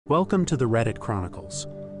Welcome to the Reddit Chronicles.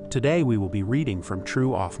 Today we will be reading from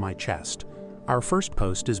True Off My Chest. Our first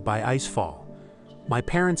post is by Icefall. My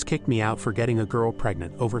parents kicked me out for getting a girl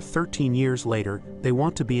pregnant. Over 13 years later, they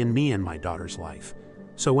want to be in me and my daughter's life.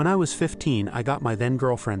 So when I was 15, I got my then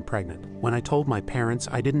girlfriend pregnant. When I told my parents,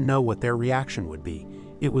 I didn't know what their reaction would be.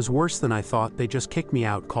 It was worse than I thought. They just kicked me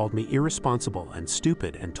out, called me irresponsible and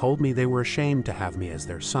stupid, and told me they were ashamed to have me as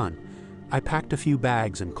their son. I packed a few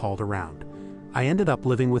bags and called around. I ended up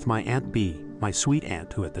living with my Aunt B, my sweet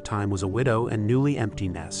aunt who at the time was a widow and newly empty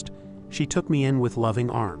nest. She took me in with loving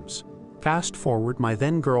arms. Fast forward, my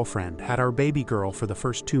then girlfriend had our baby girl for the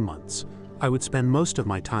first 2 months. I would spend most of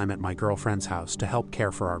my time at my girlfriend's house to help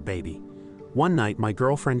care for our baby. One night my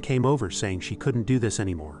girlfriend came over saying she couldn't do this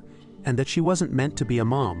anymore, and that she wasn't meant to be a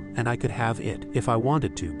mom and I could have it if I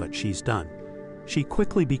wanted to, but she's done. She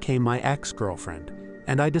quickly became my ex-girlfriend,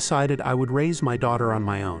 and I decided I would raise my daughter on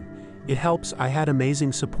my own. It helps. I had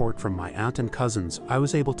amazing support from my aunt and cousins. I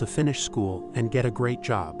was able to finish school and get a great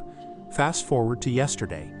job. Fast forward to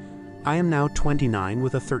yesterday. I am now 29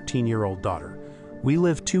 with a 13-year-old daughter. We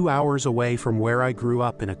live 2 hours away from where I grew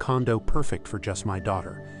up in a condo perfect for just my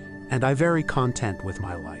daughter, and I'm very content with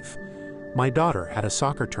my life. My daughter had a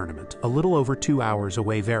soccer tournament a little over 2 hours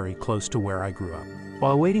away, very close to where I grew up.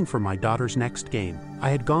 While waiting for my daughter's next game, I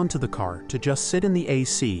had gone to the car to just sit in the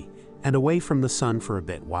AC and away from the sun for a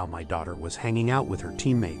bit while my daughter was hanging out with her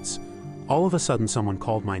teammates. All of a sudden someone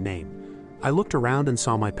called my name. I looked around and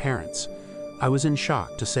saw my parents. I was in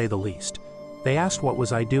shock, to say the least. They asked what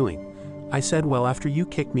was I doing. I said, well, after you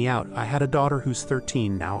kicked me out, I had a daughter who's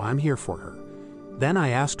 13, now I'm here for her. Then I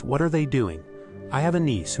asked, what are they doing? I have a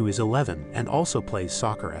niece who is 11 and also plays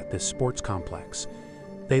soccer at this sports complex.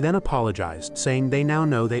 They then apologized, saying they now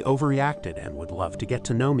know they overreacted and would love to get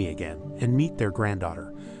to know me again and meet their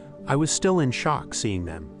granddaughter. I was still in shock seeing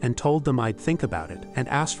them and told them I'd think about it and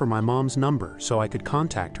asked for my mom's number so I could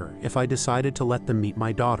contact her if I decided to let them meet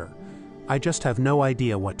my daughter. I just have no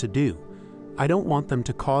idea what to do. I don't want them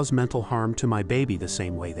to cause mental harm to my baby the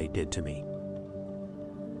same way they did to me.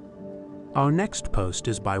 Our next post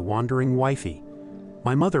is by Wandering Wifey.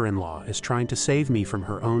 My mother-in-law is trying to save me from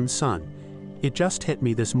her own son. It just hit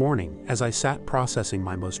me this morning as I sat processing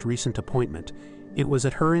my most recent appointment. It was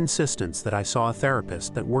at her insistence that I saw a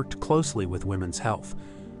therapist that worked closely with women's health.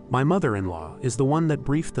 My mother-in-law is the one that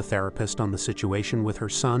briefed the therapist on the situation with her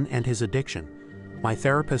son and his addiction. My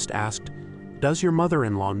therapist asked, "Does your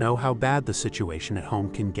mother-in-law know how bad the situation at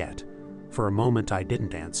home can get?" For a moment I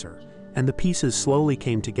didn't answer, and the pieces slowly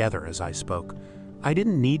came together as I spoke. I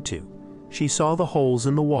didn't need to. She saw the holes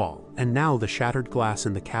in the wall, and now the shattered glass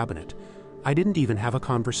in the cabinet. I didn't even have a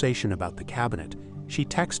conversation about the cabinet. She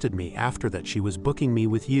texted me after that she was booking me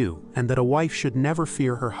with you and that a wife should never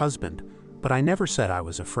fear her husband, but I never said I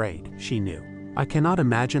was afraid. She knew. I cannot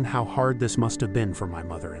imagine how hard this must have been for my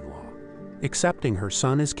mother-in-law. Accepting her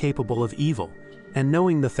son is capable of evil, and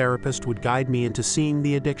knowing the therapist would guide me into seeing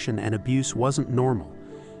the addiction and abuse wasn't normal.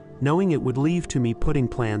 Knowing it would lead to me putting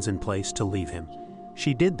plans in place to leave him.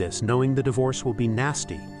 She did this knowing the divorce will be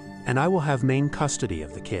nasty, and I will have main custody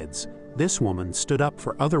of the kids. This woman stood up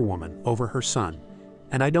for other women over her son,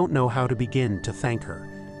 and I don't know how to begin to thank her.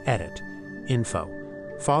 Edit. Info.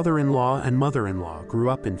 Father-in-law and mother-in-law grew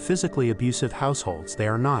up in physically abusive households. They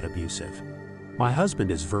are not abusive. My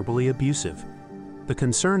husband is verbally abusive. The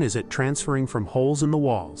concern is it transferring from holes in the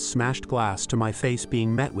walls, smashed glass, to my face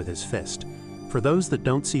being met with his fist. For those that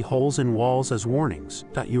don't see holes in walls as warnings,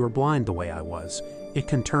 that you are blind the way I was, it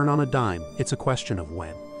can turn on a dime. It's a question of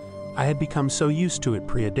when. I had become so used to it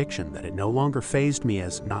pre-addiction that it no longer fazed me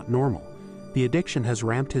as not normal. The addiction has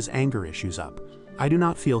ramped his anger issues up. I do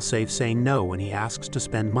not feel safe saying no when he asks to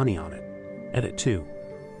spend money on it. Edit 2.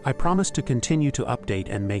 I promise to continue to update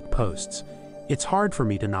and make posts. It's hard for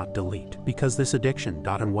me to not delete because this addiction,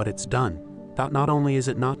 and what it's done, not only is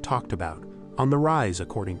it not talked about, on the rise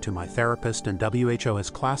according to my therapist, and WHO has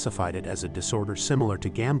classified it as a disorder similar to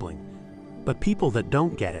gambling, but people that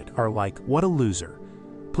don't get it are like, what a loser.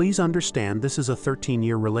 Please understand this is a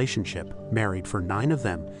 13-year relationship, married for 9 of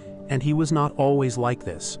them, and he was not always like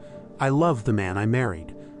this. I love the man I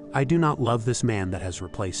married. I do not love this man that has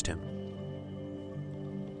replaced him.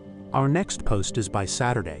 Our next post is by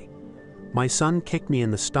Saturday. My son kicked me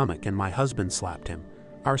in the stomach and my husband slapped him.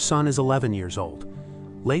 Our son is 11 years old.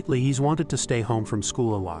 Lately he's wanted to stay home from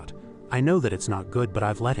school a lot. I know that it's not good, but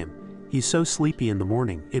I've let him. He's so sleepy in the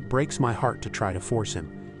morning, it breaks my heart to try to force him.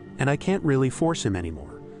 And I can't really force him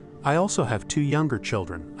anymore. I also have 2 younger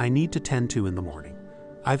children I need to tend to in the morning.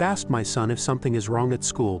 I've asked my son if something is wrong at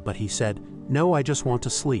school, but he said, "No, I just want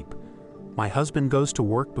to sleep." My husband goes to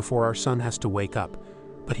work before our son has to wake up,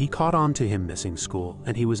 but he caught on to him missing school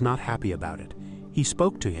and he was not happy about it. He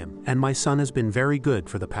spoke to him, and my son has been very good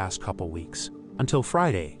for the past couple weeks. Until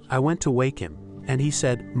Friday, I went to wake him, and he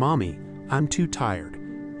said, "Mommy, I'm too tired."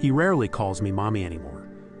 He rarely calls me mommy anymore.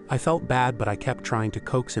 I felt bad, but I kept trying to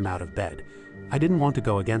coax him out of bed. I didn't want to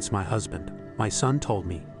go against my husband. My son told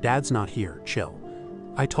me, "Dad's not here, chill."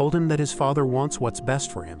 I told him that his father wants what's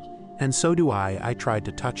best for him, and so do I. I tried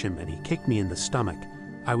to touch him and he kicked me in the stomach.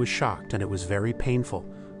 I was shocked and it was very painful.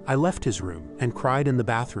 I left his room and cried in the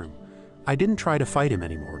bathroom. I didn't try to fight him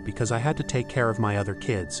anymore because I had to take care of my other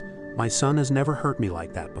kids. My son has never hurt me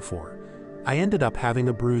like that before. I ended up having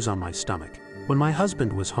a bruise on my stomach. When my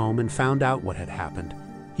husband was home and found out what had happened,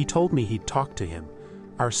 he told me he'd talked to him.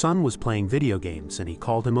 Our son was playing video games and he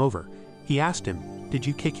called him over. He asked him, "Did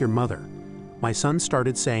you kick your mother?" My son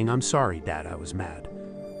started saying, "I'm sorry, Dad, I was mad."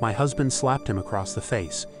 My husband slapped him across the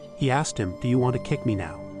face. He asked him, "Do you want to kick me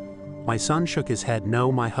now?" My son shook his head.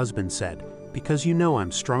 "No," my husband said, "because you know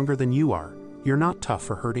I'm stronger than you are. You're not tough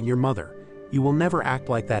for hurting your mother. You will never act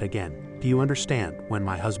like that again. Do you understand?" When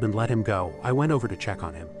my husband let him go, I went over to check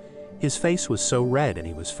on him. His face was so red and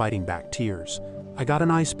he was fighting back tears. I got an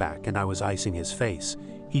ice pack and I was icing his face.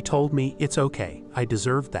 He told me, "It's okay, I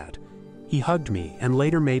deserved that." He hugged me and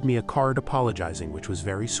later made me a card apologizing, which was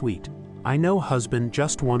very sweet. I know husband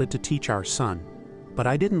just wanted to teach our son, but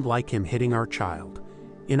I didn't like him hitting our child.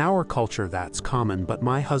 In our culture that's common, but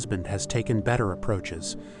my husband has taken better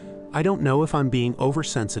approaches. I don't know if I'm being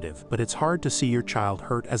oversensitive, but it's hard to see your child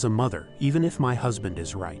hurt as a mother, even if my husband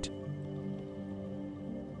is right.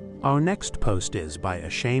 Our next post is by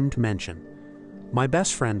Ashamed Mention. My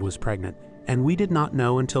best friend was pregnant, and we did not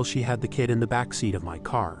know until she had the kid in the backseat of my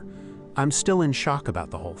car. I'm still in shock about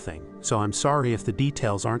the whole thing, so I'm sorry if the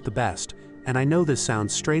details aren't the best, and I know this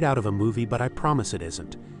sounds straight out of a movie, but I promise it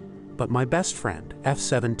isn't. But my best friend,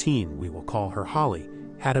 F17, we will call her Holly,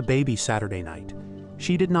 had a baby Saturday night.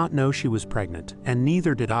 She did not know she was pregnant, and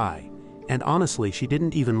neither did I, and honestly she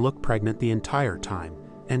didn't even look pregnant the entire time,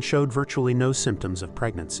 and showed virtually no symptoms of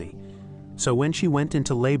pregnancy. So when she went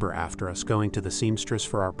into labor after us going to the seamstress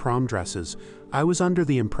for our prom dresses, I was under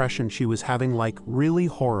the impression she was having like really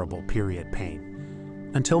horrible period pain.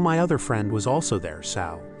 Until my other friend was also there,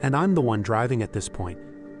 Sal, and I'm the one driving at this point.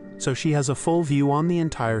 So she has a full view on the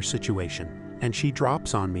entire situation, and she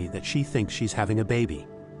drops on me that she thinks she's having a baby.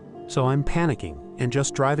 So I'm panicking and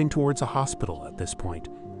just driving towards a hospital at this point.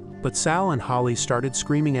 But Sal and Holly started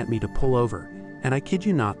screaming at me to pull over, and I kid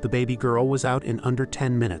you not, the baby girl was out in under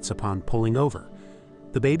 10 minutes upon pulling over.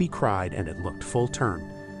 The baby cried and it looked full term.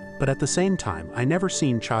 But at the same time, I never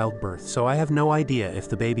seen childbirth, so I have no idea if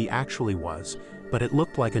the baby actually was, but it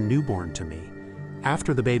looked like a newborn to me.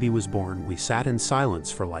 After the baby was born, we sat in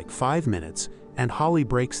silence for like 5 minutes, and Holly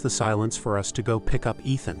breaks the silence for us to go pick up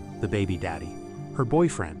Ethan, the baby daddy, her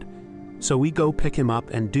boyfriend. So we go pick him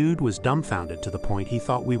up, and dude was dumbfounded to the point he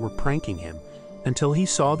thought we were pranking him, until he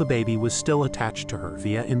saw the baby was still attached to her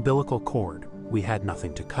via umbilical cord. We had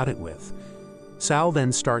nothing to cut it with. Sal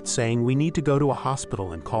then starts saying we need to go to a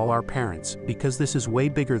hospital and call our parents because this is way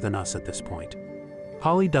bigger than us at this point.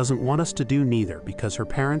 Holly doesn't want us to do neither because her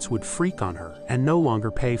parents would freak on her and no longer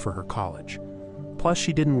pay for her college. Plus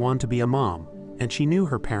she didn't want to be a mom, and she knew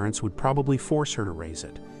her parents would probably force her to raise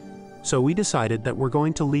it. So we decided that we're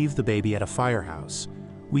going to leave the baby at a firehouse.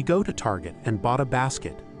 We go to Target and bought a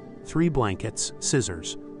basket, 3 blankets,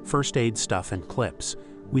 scissors, first aid stuff and clips.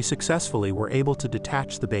 We successfully were able to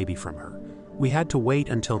detach the baby from her. We had to wait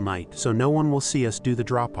until night so no one will see us do the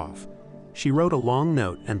drop-off. She wrote a long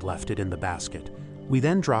note and left it in the basket. We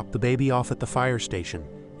then dropped the baby off at the fire station,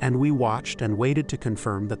 and we watched and waited to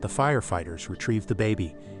confirm that the firefighters retrieved the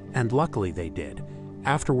baby, and luckily they did.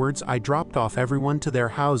 Afterwards, I dropped off everyone to their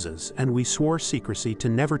houses, and we swore secrecy to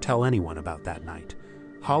never tell anyone about that night.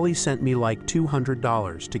 Holly sent me like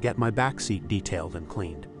 $200 to get my backseat detailed and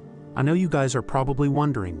cleaned. I know you guys are probably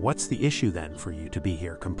wondering, what's the issue then for you to be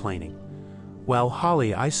here complaining? Well,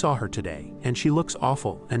 Holly, I saw her today, and she looks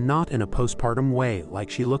awful, and not in a postpartum way,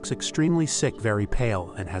 like she looks extremely sick, very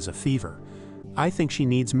pale, and has a fever. I think she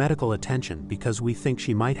needs medical attention because we think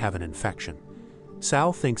she might have an infection.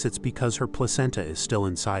 Sal thinks it's because her placenta is still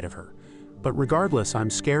inside of her. But regardless,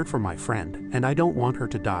 I'm scared for my friend, and I don't want her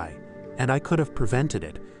to die. And I could have prevented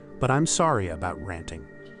it, but I'm sorry about ranting.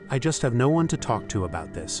 I just have no one to talk to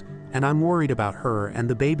about this, and I'm worried about her and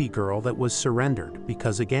the baby girl that was surrendered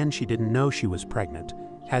because again she didn't know she was pregnant,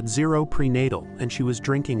 had 0 prenatal, and she was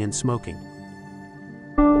drinking and smoking.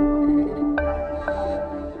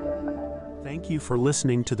 Thank you for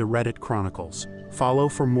listening to the Reddit Chronicles. Follow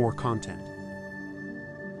for more content.